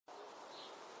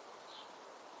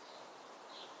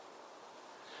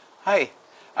Hi,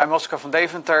 I'm Oscar van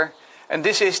Deventer and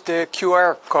this is the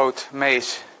QR code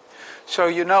maze. So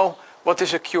you know what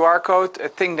is a QR code, a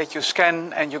thing that you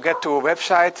scan and you get to a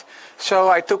website. So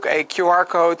I took a QR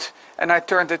code and I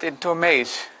turned it into a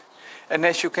maze. And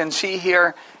as you can see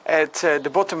here at the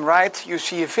bottom right, you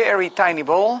see a very tiny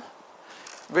ball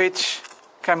which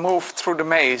can move through the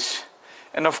maze.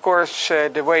 And of course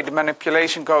the way the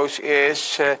manipulation goes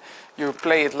is you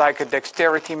play it like a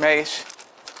dexterity maze.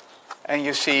 And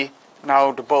you see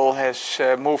now the ball has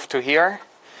moved to here.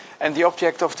 And the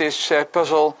object of this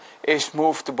puzzle is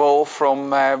move the ball from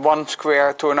one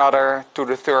square to another, to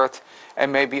the third,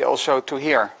 and maybe also to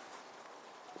here.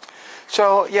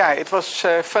 So yeah, it was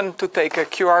fun to take a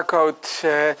QR code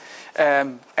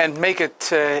and make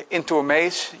it into a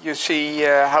maze. You see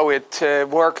how it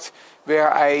worked,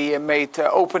 where I made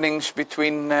openings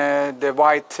between the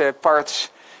white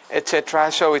parts,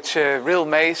 etc. So it's a real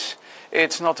maze.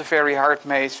 It's not a very hard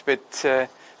maze, but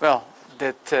well,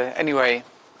 anyway.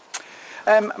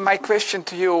 My question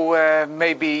to you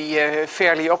may be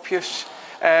fairly obvious.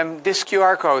 This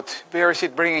QR code, where is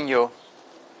it bringing you?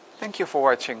 Thank you for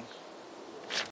watching.